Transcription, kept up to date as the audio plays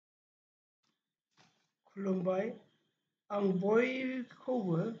खुलुमबाय आं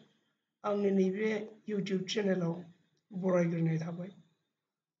बयखौबो आंनि नैबे YouTube चेनेलाव बरायग्रोनाय थाबाय।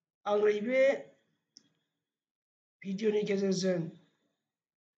 आं नैबे भिडिअनि गेजेरजों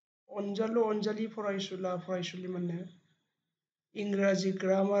अनजालु अनजालि फरायसुला फरायसुलिमोननो इंराजि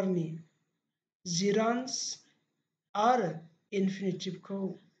ग्रामारनि जिरान्स आरो इनफिनिटिभखौ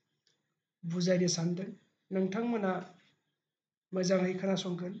बुजायनो सानदों। नोंथांमोना मोजाङै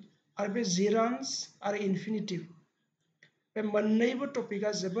खोनासंगोन आरो बे जिरान्स आरो इनफिनिटिभ बे मोननैबो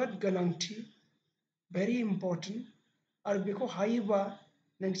टपिकआ जोबोद गोनांथि, भेरि इम्पर्टेन्ट आरो बेखौ हायोबा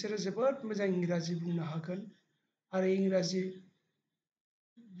नोंसोरो जोबोद मोजां इंराजि बुंनो हागोन आरो इंराजि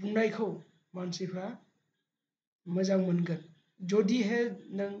बुंनायखौ मानसिफ्रा मोजां मोनगोन जुदिहे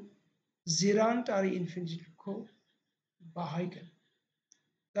नों जिरान्ट आरो इनफिनिटिभखौ बाहायगोन।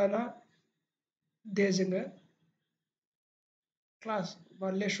 दाना दे जोङो क्लास बा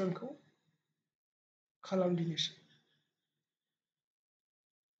लेसनखौ खालामदिनोसै।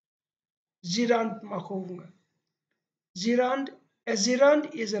 जिरान्ट माखौ बुङो? जिरान्ट, a gerund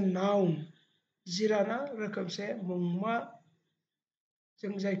is a noun. जिराना रोखोमसे मुंमा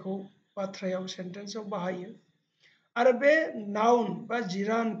जों जायखौ बाथ्रायाव सेन्टेन्सआव बाहायो आरो बे नाउन बा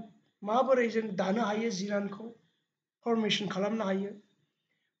जिरान्ट माबोरै जों दानो हायो जिरान्टखौ फर्मेशन खालामनो हायो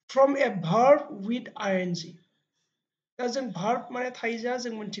from a verb with ing। दा जों भार्ब माने थाइजा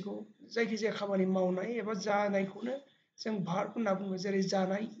जों मिथिगौ जायखिजाया खामानि मावनाय एबा जानायखौनो जों भार्ब होनना बुङो, जेरै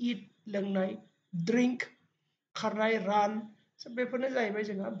जानाय इट, लोंनाय ड्रिंक, खारनाय रान, बेफोरनो जाहैबाय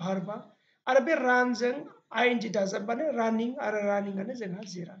जोंहा भार्बा आरो बे रानजों आइएनजि दाजाबबानो रानिं आरो रानिंआनो जोंहा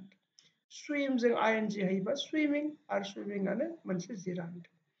जिरान्ट। स्विम जों आइएनजि होयोबा स्विमिं आरो स्विमिंआनो मोनसे जिरान्ट।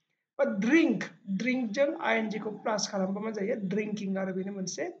 बा ड्रिंक, ड्रिंकजों आइएनजिखौ प्लास खालामबा मा जायो ड्रिंकिं आरो बेनो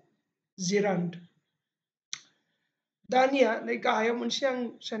मोनसे जिरान्ट। दानिया नै गाहायाव मोनसे आं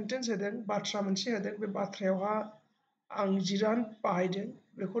सेन्टेन्स होदों, बाथ्रा मोनसे होदों, बे बाथ्रायावहा आं जिरान्ट बाहायदों,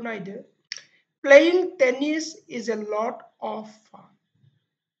 बेखौ नायदो। Playing tennis is a lot of fun.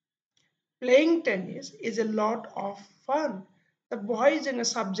 Playing tennis is a lot of fun. दा बहाय जोङो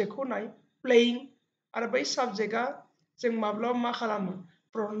साबजेक्टखौ नाय प्लेइं आरो बै साबजेक्टआ जों माब्लाबा मा खालामो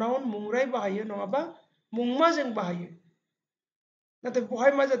प्रनाउन मुंराय बाहायो नङाबा मुंमा जों बाहायो। नाथाय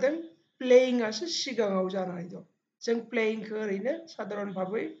बहाय मा जादों प्लेइंआसो सिगाङाव जानानै दं। जों प्लेइंखौ ओरैनो साधारन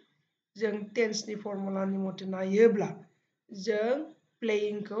भाबै जों टेन्सनि फर्मुलानि मथे नायोब्ला जों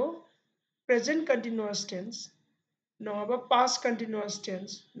प्लेइंखौ प्रेजेन्ट कन्टिन्युअस टेन्स नङाबा पास्ट कन्टिन्युअस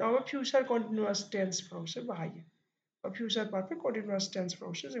टेन्स नङाबा फिउचार कन्टिन्युअस टेन्सफ्रावसो बाहायो बा फिउचार पारफेक्ट कन्टिन्युअस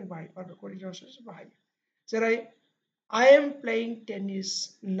टेन्सफ्रावसो जों बाहायो, पारफेक्ट कन्टिन्युअसआवसो बाहायो। जेरै I am playing tennis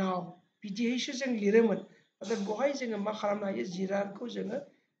now बिदिहैसो जों लिरोमोन, नाथाय बहाय जोङो मा खालामनो हायो जिरान्टखौ जोङो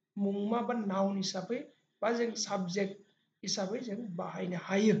मुंमा बा नाउन हिसाबै बा जों साबजेक्ट हिसाबै जों बाहायनो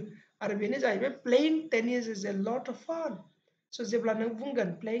हायो आरो बेनो जाहैबाय playing tennis is a lot of फान। स' जेब्ला नों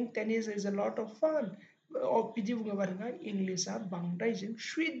बुंगोन playing tennis is a lot of फान बिदि बुङोबा नोंहा इंलिशआ बांद्राय जों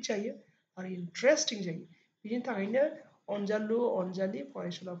सुइट जायो आरो इन्टारेस्टिं जायो। बिनि थाखायनो अनजालु अनजालि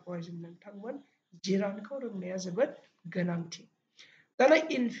फरायसुला फरायसुलि नोंथांमोन जिरान्टखौ रोंनाया जोबोद गोनांथि। दाना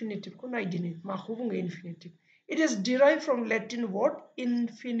इनफिनिटिभखौ नायदिनि माखौ बुङो इनफिनिटिभ? It is derived from Latin word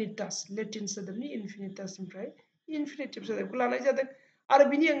infinitus. Latin सोदोबनि infinitusनिफ्राय infinitive सोदोबखौ लानाय जादों आरो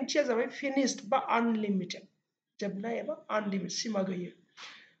बिनि ओंथिया जाबाय finished बा unlimited, जोबनाय एबा unlimited सिमा गैयै।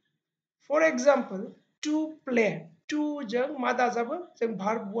 For example, to play, to जों मा दाजाबो जों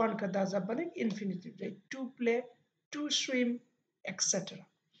verb one खौ दाजाबबानो infinitive जायो। To play, to swim, etc.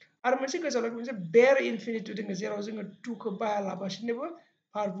 आरो मोनसे गोसोआव लाखि मोनसे bare infinitive दङ जेराव जोङो to खौ बाहायालाबासिनोबो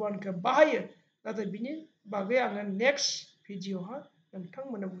verb one खौ बाहायो, नाथाय बिनि बागै आङो नेक्स्ट भिडिअ'हा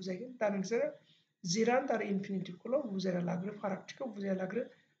नोंथांमोननो बुजायगोन। दा नोंसोरो जिरान्ट आरो इनफिनिटिभखौल' बुजायना लाग्रो, फारागथिखौ बुजायना लाग्रो,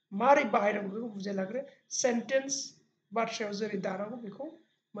 मारै बाहायनांगौ बेखौ बुजायना लाग्रो, सेन्टेन्स बाथ्रायाव जेरै दानांगौ बेखौ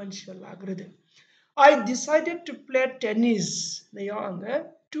मोनथिना लाग्रोदो। I decided to play tennis नैयाव आङो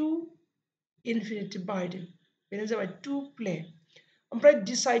to इनफिनिटिभ बाहायदों, बेनो जाबाय to play। ओमफ्राय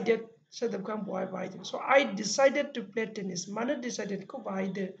decided सोदोबखौ आं बहाय बाहायदों। स' I decided to play tennis मानो decidedखौ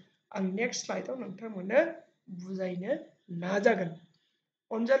बाहायदो आं नेक्स्ट स्लाइडआव नोंथांमोननो बुजायनो नाजागोन।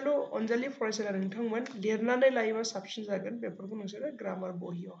 अनजालु अनजालि फरायसालिया नोंथांमोन लिरनानै लायोबा साबसिन जागोन, बेफोरखौ नोंसोरो ग्रामार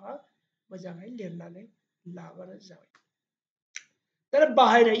बहियावहा मोजाङै लिरनानै लाबानो जाबाय। दा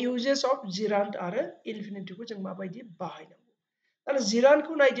बाहायनाय इउजेस अफ जिरान्ट आरो इनफिनिटिभखौ जों माबायदि बाहायनांगौ। दा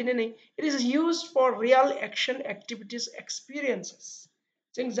जिरान्टखौ नायदिनो नै it is used for real action activities experiences।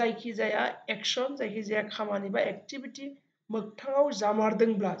 जों जायखिजाया एक्सन जायखिजाया खामानि बा एक्टिभिटी मोगथाङाव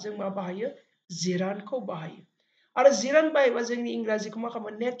जामारदोंब्ला जों मा बाहायो जिरान्टखौ बाहायो आरो जिरान्ट बाहायबा जोंनि इंराजिखौ मा खालामो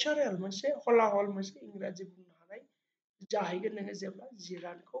नेचारेल मोनसे हलाहल मोनसे इंराजि बुंनो हानाय जाहैगोन नोङो जेब्ला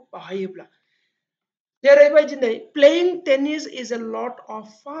जिरान्टखौ बाहायोब्ला। जेरैबायदिनै playing tennis is a lot of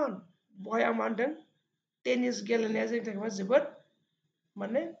fun बहाय आं मा होनदों टेनिस गेलेनाया जोंनि थाखाय मा जोबोद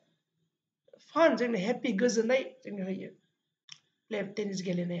माने फान जोंनो हेपि गोजोननाय जोंनो होयो प्ले टेनिस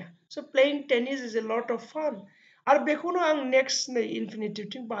गेलेनाया स' playing tennis is a lot of fun आरो बेखौनो आं नेक्स्ट नै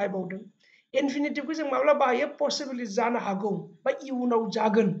इनफिनिटिभथिं बाहायबावदों इनफिनिटिभखौ जों माब्ला बाहायो पसिबली जानो हागौ बा इयुनाव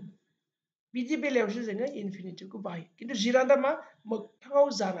जागोन बिदि बेलायावसो जोङो इनफिनिटिभखौ बाहायो खिन्थु जिरादा मा मोगथाङाव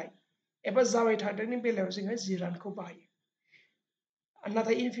जानाय एबा जाबाय थादोंनि बेलायाव जोङो जिरादखौ बाहायो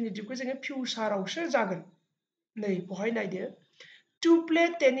नाथाय इनफिनिटिभखौ जोङो फिउचारावसो जागोन नै बहाय नायदो two play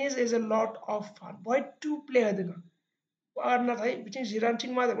tennis is a lot of fun बहाय टु प्ले होदों आरो नाथाय बिथिं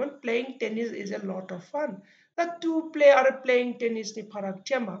जिरादथिं मा जादोंमोन playing tennis is a lot of fun दा टु प्ले आरो प्लेइं टेनिसनि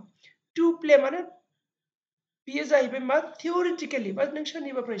फारागथिया मा टु प्ले माने बियो जाहैबाय मा थियरिटिकेलि बा नों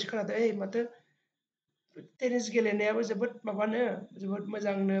सोरनिबाफ्रायसो खोनादों ओइ माथो टेनिस गेलेनायाबो जोबोद माबानो जोबोद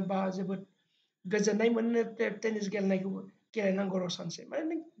मोजांनो बा जोबोद गोजोननाय मोननो टेनिस गेलेनायखौबो गेलेनांगौ र' सानसे माने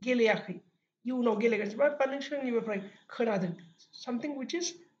नों गेलेयाखै इयुनाव गेलेगोनसो बा नों सोरनिबाफ्राय खोनादों सामथिं विच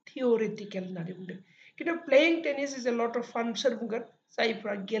इज थियरिटिकेल होननानै बुंदों खिन्थु playing tennis is a lot of fun सोर बुंगोन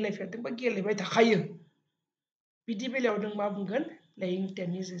जायफ्रा गेलेफेरदों बा गेलेबाय थाखायो बिदि बेलायाव नों मा बुंगोन playing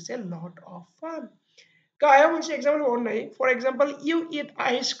tennis is a lot of fun गाहायाव मोनसे एग्जाम्पल हरनाय four example U it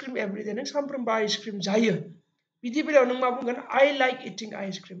ice cream every day नों सानफ्रोमबो आइसक्रिम जायो बिदि बेलायाव नों मा बुंगोन आई लाइक इटिं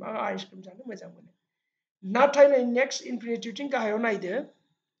आइसक्रिम आं आइसक्रिम जानो मोजां मोनो नाथाय नै नेक्स्ट इनफिनिटिभथिं गाहायाव नायदो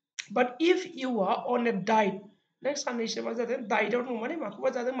बाट if U R on A diet नों साननैसो मा जादों डाइटआव दं माने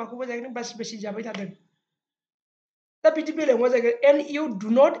माखौबा जादों माखौबा जायाखै नों बासि बासि जाबाय थादों दा बिदि बेलायाव मा जागोन and U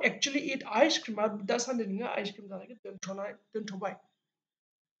do not actually it ice cream दासान्दि नोङो आइसक्रिम जानायखौ दोनथ'बाय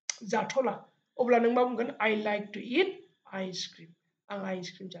जाथ'ला अब्ला नों मा बुंगोन I like two it ice cream आं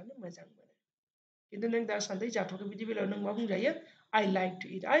आइसक्रिम जानो मोजां मोनो खिन्थु नों दासान्दि जाथ'वाखै बिदि बेलायाव नों मा बुंजायो I like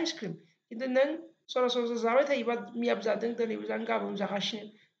two it ice cream खिन्थु नों सरासनस्रा जाबाय थायोबा मियाब जादों दिनैबो जागोन गाबोन जागासिनो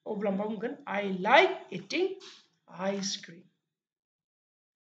अब्ला मा बुंगोन आई लाइक इटिं आइसक्रिम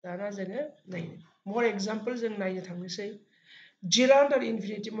दाना जोङो नायनो मर एग्जाम्पल जों नायनो थांनोसै जिरान्ड आरो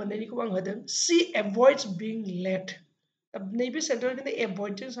इनफिनिटिभ मोननैनिखौ आं होदों सी एभइड्स बिं लेट नैबे सेन्टेन्सआव खिन्थु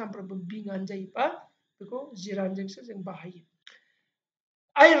एभइडजों सानफ्रोमबो बिंआनो जायोबा बेखौ जिरान्डजोंसो जों बाहायो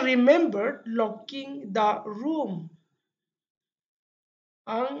I remembered locking the room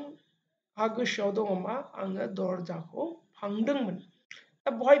आंहा गोसोआव दङ मा आङो दरजाखौ फांदोंमोन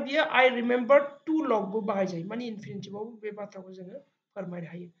दा बहाय बियो I remembered to लकबो बाहायजायो माने इनफिनिटिभआवबो बे बाथ्राखौ जोङो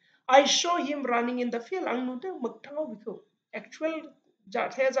फोरमायनो हायो I saw him running in the field आं नुदों मोगथाङाव बेखौ एक्चुअल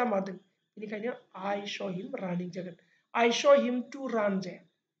जाथाया जामारदों बेनिखायनो I saw him running जागोन I saw him to run जाया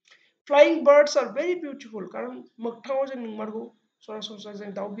Flying birds are very beautiful कारण मोगथाङाव जों नंमारगौ सरासनस्रा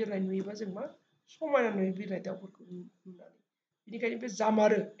जों दाउ बिरनाय नुयोबा जों मा समायना नुयो बिरनाय दाउफोरखौ नुनानै बेनिखायनो बे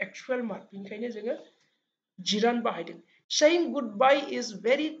जामारो एक्चुअल मार बेनिखायनो जोङो जिरान बाहायदों saying goodbye is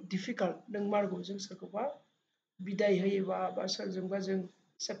very difficult नंमारगौ जों सोरखौबा बिदाय होयोबा बा सोरजोंबा जों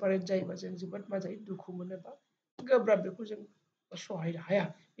सेपारेट जायोबा जों जोबोद मा जायो दुखु मोनोबा गोब्राब बेखौ जों सहायनो हाया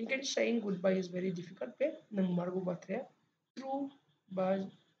बेनिखायनो saying goodbye is very difficult बे नंमारगौ बाथ्राया ट्रु बा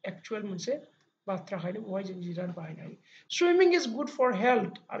एक्चुअल मोनसे बाथ्राखायनो बहाय जों जिरान बाहायनो हायो सुइमिं इज गुड फर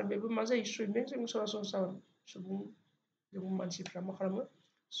हेल्थ आरो बेबो मा जायो सुइमिं जों सरासनस्रा सुबुं जों मानसिफ्रा मा खालामो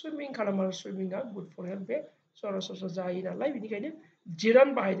सुइमिं खालामो आरो सुइमिंआ गुड फर हेल्थ बे सरासनस्रा जायो नालाय बेनिखायनो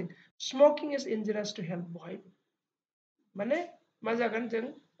जिरान बाहायदों स्मकिं इज इन्जुरियास टु हेल्थ बहाय माने मा जागोन जों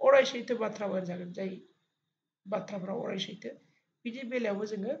अराय सैथो बाथ्राबानो जागोन जाय बाथ्राफ्रा अराय सैथो बिदि बेलायावबो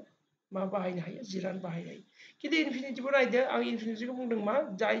जोङो मा बाहायनो हायो जिरान बाहायनो हायो खिन्थु इनफिनिटिभखौ नायदो आं इनफिनिटिभखौ बुंदों मा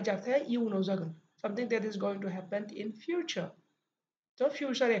जाय जाथाया इयुनाव जागोन something that is going to happen in future थ'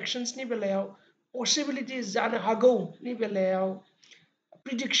 फिउचार एक्सन्सनि बेलायाव पसिबिलिटि जानो हागौनि बेलायाव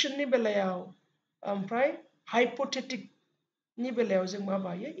प्रिडिक्सननि बेलायाव ओमफ्राय हाइपोथेटिकनि बेलायाव जों मा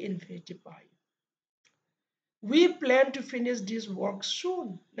बाहायो इनफिनिटिभ बाहायो We plan to finish this work soon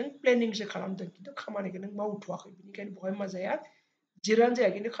नों प्लेनिंसो खालामदों खिन्थु खामानिखौ नों मावथ'वाखै बेनिखायनो बहाय मा जाया जिरान जाया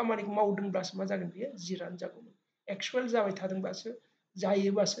खिन्थु खामानिखौ मावदोंब्लासो मा जागोन बेयो जिरान जागौमोन एक्चुअल जाबाय थादोंबासो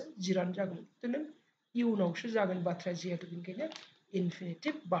जायोबासो जिरान जागौमोन खिन्थु नों इयुनावसो जागोन बाथ्राया जिहेतु बेनिखायनो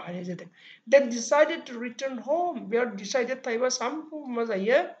इनफिनिटिभ बाहायनाय जादों They decided to return home बेयाव decided थायोबा सामफ्रोमबो मा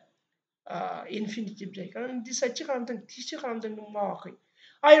जायो इनफिनिटिभ जायो कारण डिसाइडसो खालामदों थिसो खालामदों नों मावाखै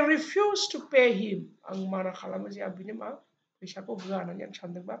I refuse to pay him आं माना खालामो जे आं बिनो मा फैसाखौ होआ होननानै आं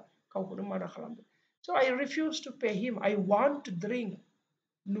सानदोंबा गावखौनो माना खालामदों So I refuse to pay him I want to drink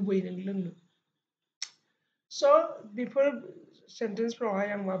लुबैदों लोंनो So बेफोर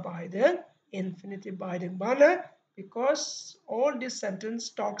सेन्टेन्सफ्रावहाय आं मा बाहायदों इनफिनिटिभ बाहायदों मानो because all this sentence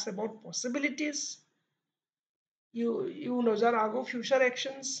talks about possibilities इयुनाव जानो हागौ future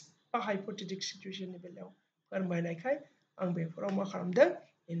actions बा हाइपोथेटिक सिचुएशननि बेलायाव फोरमायनायखाय आं बेफोराव मा खालामदों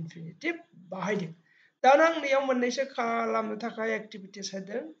इनफिनिटिव बाहायदों दाना आं नैयाव मोननैसो खालामनो थाखाय एक्टिभिटिस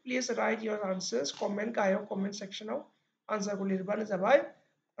होदों प्लिज राइट योर आंसार्स कमेन्ट गाहायाव कमेन्ट सेक्सनाव आंसारखौ लिरबानो जाबाय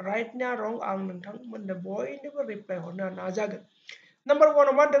राइट ना रं आं नोंथांमोननो बयनोबो रिप्लाय हरनो नाजागोन नम्बर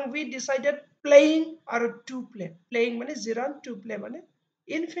 1 मा होनदों वी डिसाइडेड प्लेइंग आरो टू प्ले प्लेइंग माने जिरान टू प्ले माने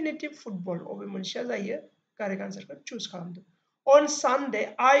इनफिनिटिव फुटबल अबे मोनसेया जायो कारेक्ट आंसारखौ चुज खालामदों on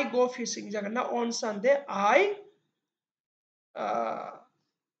Sunday I go fishing जागोन ना on Sunday I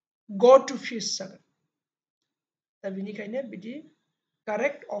go to fish जागोन दा बिनिखायनो बिदि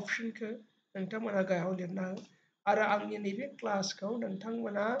कारेक्ट अपसनखौ नोंथांमोना गाहायाव लिरना हो आरो आंनि नैबे क्लासखौ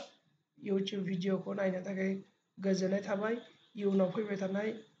नोंथांमोना इउटुब भिडिअखौ नायनो थाखाय गोजोननाय थाबाय इयुनाव फैबाय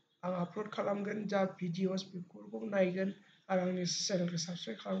थानाय आं आपल'ड खालामगोन जा भिडिअस बेफोरखौ नायगोन आरो आंनि चेनेलखौ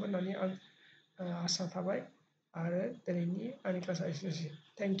साबस्क्राइब खालामगोन होननानै आं आसा थाबाय आरो दिनैनि आंनि क्लासा एसेनोसै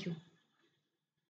थेंक इउ